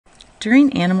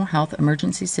During animal health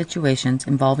emergency situations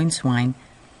involving swine,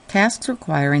 tasks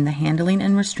requiring the handling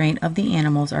and restraint of the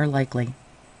animals are likely.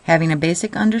 Having a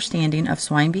basic understanding of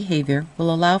swine behavior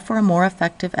will allow for a more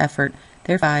effective effort,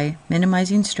 thereby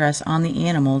minimizing stress on the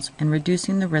animals and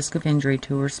reducing the risk of injury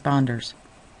to responders.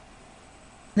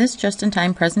 This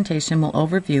just-in-time presentation will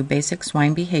overview basic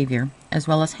swine behavior, as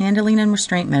well as handling and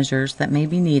restraint measures that may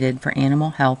be needed for animal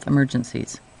health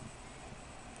emergencies.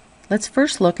 Let's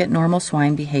first look at normal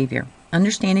swine behavior.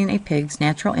 Understanding a pig's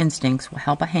natural instincts will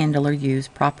help a handler use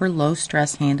proper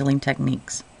low-stress handling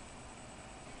techniques.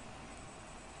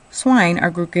 Swine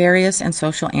are gregarious and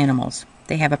social animals.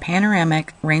 They have a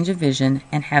panoramic range of vision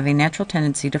and have a natural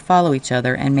tendency to follow each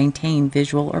other and maintain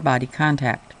visual or body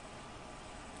contact.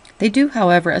 They do,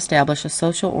 however, establish a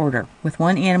social order, with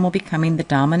one animal becoming the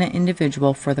dominant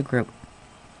individual for the group.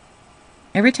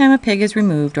 Every time a pig is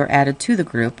removed or added to the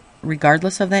group,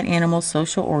 regardless of that animal's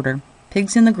social order,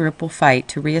 pigs in the group will fight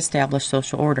to re-establish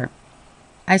social order.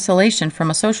 Isolation from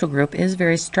a social group is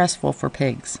very stressful for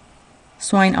pigs.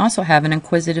 Swine also have an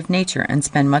inquisitive nature and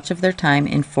spend much of their time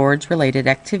in forage-related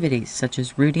activities, such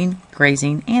as rooting,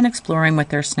 grazing, and exploring with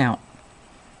their snout.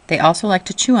 They also like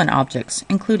to chew on objects,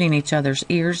 including each other's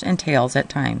ears and tails at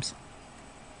times.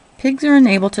 Pigs are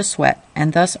unable to sweat,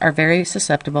 and thus are very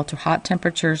susceptible to hot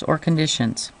temperatures or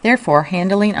conditions. Therefore,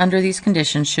 handling under these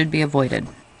conditions should be avoided.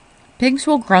 Pigs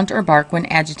will grunt or bark when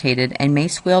agitated and may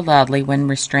squeal loudly when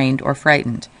restrained or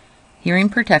frightened. Hearing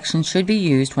protection should be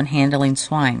used when handling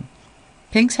swine.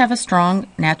 Pigs have a strong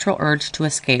natural urge to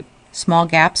escape. Small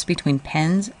gaps between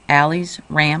pens, alleys,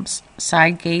 ramps,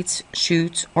 side gates,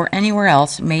 chutes, or anywhere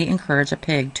else may encourage a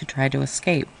pig to try to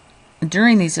escape.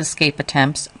 During these escape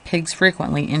attempts, pigs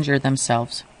frequently injure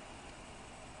themselves.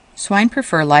 Swine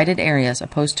prefer lighted areas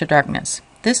opposed to darkness.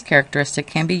 This characteristic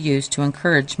can be used to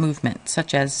encourage movement,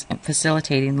 such as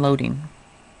facilitating loading.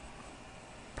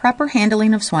 Proper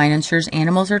handling of swine ensures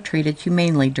animals are treated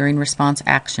humanely during response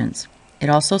actions. It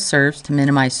also serves to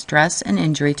minimize stress and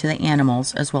injury to the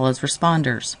animals as well as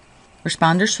responders.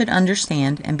 Responders should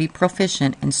understand and be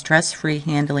proficient in stress-free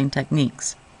handling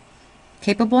techniques.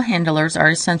 Capable handlers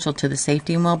are essential to the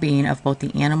safety and well-being of both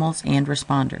the animals and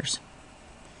responders.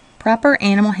 Proper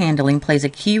animal handling plays a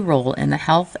key role in the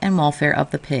health and welfare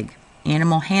of the pig.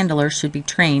 Animal handlers should be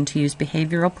trained to use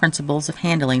behavioral principles of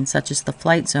handling such as the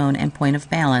flight zone and point of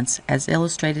balance, as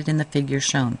illustrated in the figure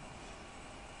shown.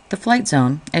 The flight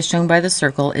zone, as shown by the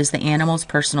circle, is the animal's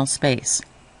personal space.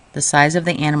 The size of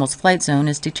the animal's flight zone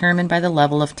is determined by the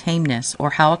level of tameness, or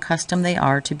how accustomed they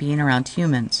are to being around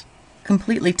humans.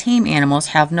 Completely tame animals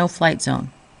have no flight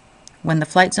zone. When the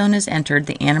flight zone is entered,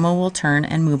 the animal will turn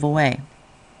and move away.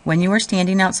 When you are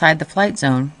standing outside the flight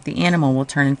zone, the animal will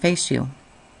turn and face you.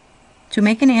 To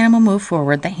make an animal move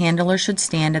forward, the handler should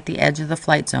stand at the edge of the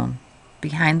flight zone,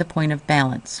 behind the point of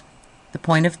balance. The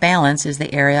point of balance is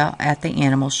the area at the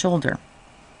animal's shoulder.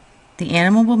 The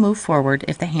animal will move forward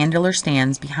if the handler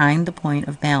stands behind the point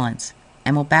of balance,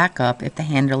 and will back up if the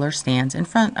handler stands in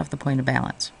front of the point of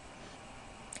balance.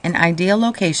 An ideal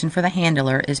location for the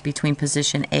handler is between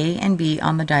position A and B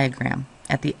on the diagram,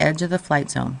 at the edge of the flight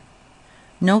zone.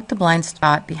 Note the blind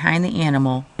spot behind the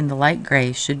animal in the light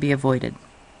gray should be avoided.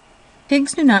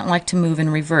 Pigs do not like to move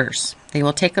in reverse. They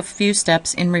will take a few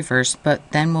steps in reverse, but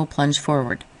then will plunge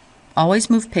forward. Always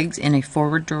move pigs in a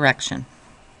forward direction.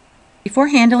 Before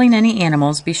handling any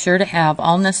animals, be sure to have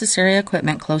all necessary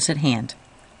equipment close at hand.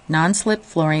 Non-slip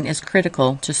flooring is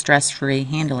critical to stress-free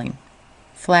handling.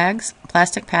 Flags,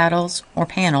 plastic paddles, or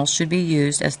panels should be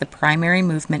used as the primary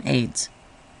movement aids.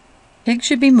 Pigs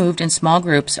should be moved in small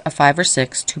groups of 5 or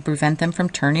 6 to prevent them from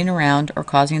turning around or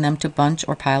causing them to bunch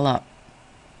or pile up.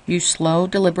 Use slow,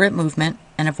 deliberate movement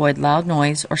and avoid loud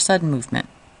noise or sudden movement.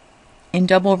 In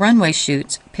double runway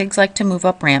chutes, pigs like to move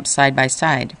up ramps side by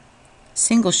side.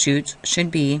 Single chutes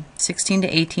should be 16 to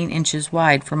 18 inches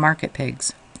wide for market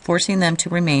pigs, forcing them to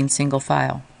remain single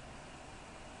file.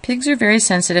 Pigs are very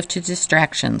sensitive to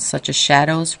distractions such as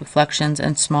shadows, reflections,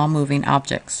 and small moving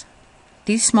objects.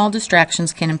 These small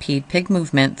distractions can impede pig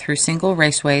movement through single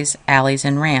raceways, alleys,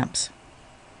 and ramps.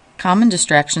 Common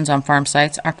distractions on farm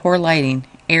sites are poor lighting,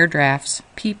 air drafts,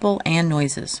 people, and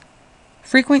noises.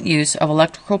 Frequent use of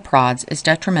electrical prods is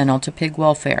detrimental to pig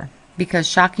welfare because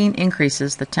shocking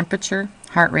increases the temperature,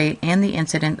 heart rate, and the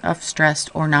incidence of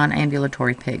stressed or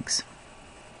non-ambulatory pigs.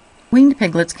 Weaned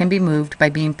piglets can be moved by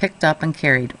being picked up and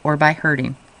carried, or by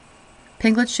herding.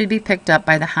 Piglets should be picked up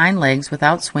by the hind legs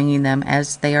without swinging them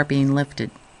as they are being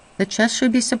lifted. The chest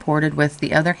should be supported with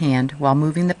the other hand while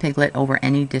moving the piglet over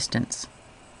any distance.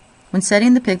 When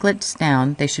setting the piglets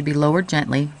down, they should be lowered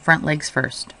gently, front legs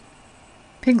first.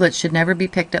 Piglets should never be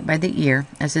picked up by the ear,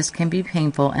 as this can be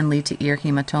painful and lead to ear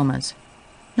hematomas.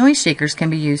 Noise shakers can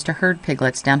be used to herd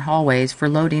piglets down hallways for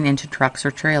loading into trucks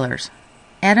or trailers.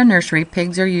 At a nursery,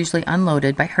 pigs are usually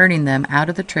unloaded by herding them out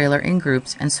of the trailer in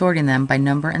groups and sorting them by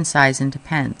number and size into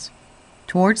pens.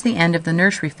 Towards the end of the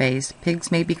nursery phase,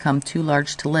 pigs may become too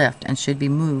large to lift and should be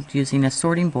moved using a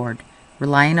sorting board,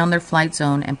 relying on their flight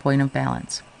zone and point of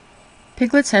balance.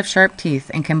 Piglets have sharp teeth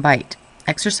and can bite.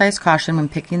 Exercise caution when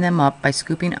picking them up by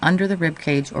scooping under the rib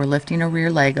cage or lifting a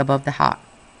rear leg above the hock.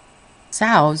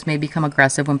 Sows may become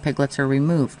aggressive when piglets are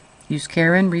removed. Use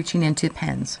care in reaching into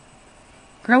pens.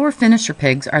 Grower finisher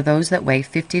pigs are those that weigh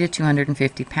 50 to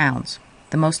 250 pounds.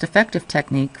 The most effective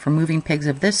technique for moving pigs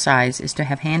of this size is to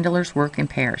have handlers work in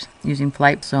pairs, using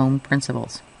flight zone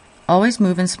principles. Always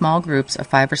move in small groups of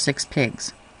 5 or 6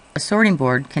 pigs. A sorting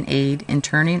board can aid in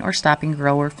turning or stopping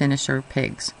grower finisher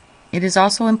pigs. It is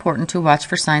also important to watch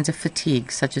for signs of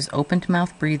fatigue, such as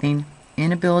open-mouth breathing,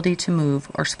 inability to move,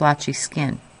 or splotchy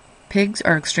skin. Pigs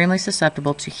are extremely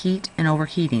susceptible to heat and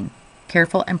overheating.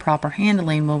 Careful and proper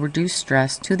handling will reduce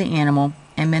stress to the animal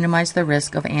and minimize the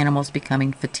risk of animals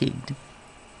becoming fatigued.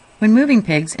 When moving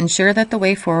pigs, ensure that the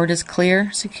way forward is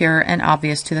clear, secure, and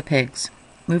obvious to the pigs.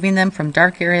 Moving them from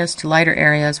dark areas to lighter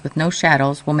areas with no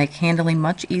shadows will make handling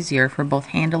much easier for both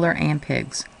handler and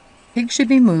pigs. Pigs should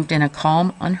be moved in a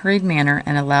calm, unhurried manner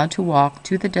and allowed to walk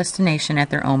to the destination at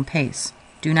their own pace.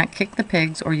 Do not kick the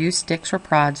pigs or use sticks or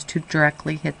prods to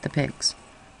directly hit the pigs.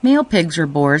 Male pigs or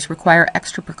boars require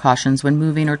extra precautions when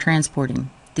moving or transporting.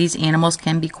 These animals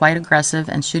can be quite aggressive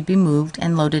and should be moved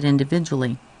and loaded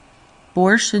individually.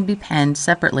 Boars should be penned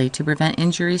separately to prevent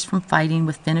injuries from fighting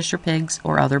with finisher pigs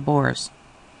or other boars.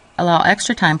 Allow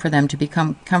extra time for them to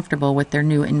become comfortable with their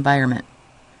new environment.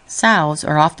 Sows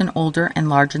are often older and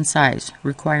large in size,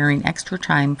 requiring extra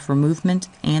time for movement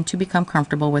and to become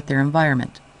comfortable with their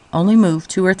environment. Only move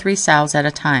 2 or 3 sows at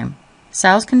a time.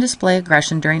 Sows can display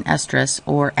aggression during estrus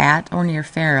or at or near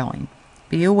farrowing.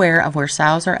 Be aware of where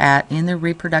sows are at in their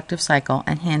reproductive cycle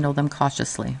and handle them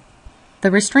cautiously.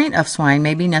 The restraint of swine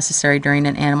may be necessary during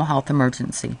an animal health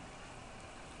emergency.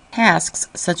 Tasks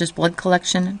such as blood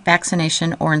collection,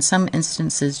 vaccination, or in some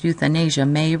instances euthanasia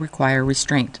may require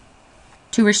restraint.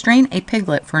 To restrain a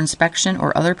piglet for inspection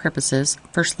or other purposes,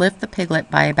 first lift the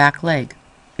piglet by a back leg.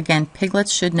 Again,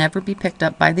 piglets should never be picked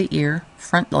up by the ear,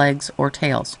 front legs, or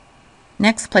tails.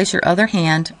 Next, place your other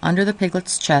hand under the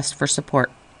piglet's chest for support.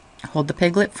 Hold the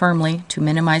piglet firmly to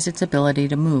minimize its ability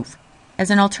to move. As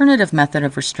an alternative method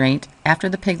of restraint, after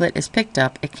the piglet is picked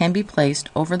up, it can be placed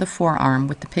over the forearm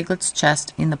with the piglet's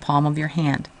chest in the palm of your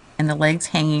hand and the legs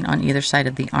hanging on either side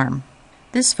of the arm.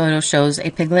 This photo shows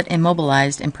a piglet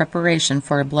immobilized in preparation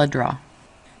for a blood draw.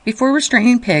 Before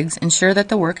restraining pigs, ensure that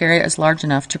the work area is large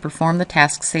enough to perform the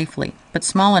task safely, but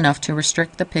small enough to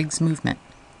restrict the pig's movement.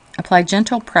 Apply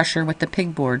gentle pressure with the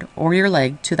pig board or your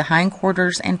leg to the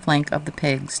hindquarters and flank of the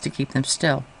pigs to keep them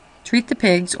still. Treat the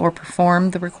pigs or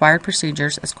perform the required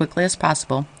procedures as quickly as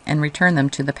possible and return them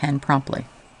to the pen promptly.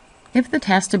 If the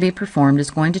task to be performed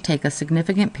is going to take a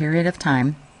significant period of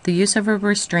time, the use of a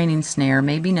restraining snare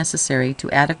may be necessary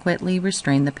to adequately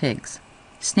restrain the pigs.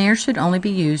 Snares should only be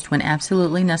used when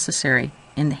absolutely necessary,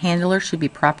 and the handler should be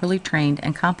properly trained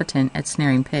and competent at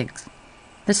snaring pigs.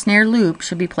 The snare loop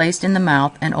should be placed in the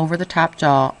mouth and over the top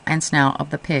jaw and snout of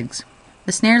the pigs.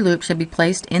 The snare loop should be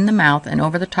placed in the mouth and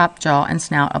over the top jaw and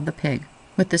snout of the pig,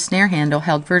 with the snare handle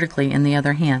held vertically in the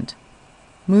other hand.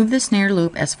 Move the snare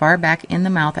loop as far back in the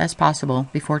mouth as possible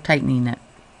before tightening it.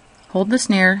 Hold the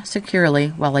snare securely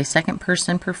while a second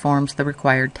person performs the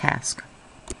required task.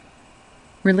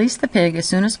 Release the pig as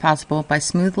soon as possible by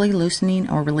smoothly loosening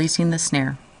or releasing the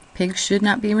snare. Pigs should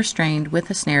not be restrained with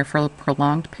a snare for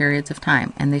prolonged periods of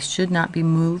time, and they should not be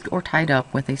moved or tied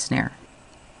up with a snare.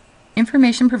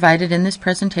 Information provided in this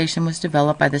presentation was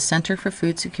developed by the Center for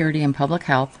Food Security and Public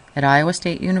Health at Iowa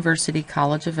State University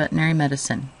College of Veterinary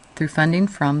Medicine through funding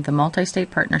from the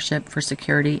Multi-State Partnership for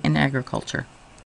Security in Agriculture.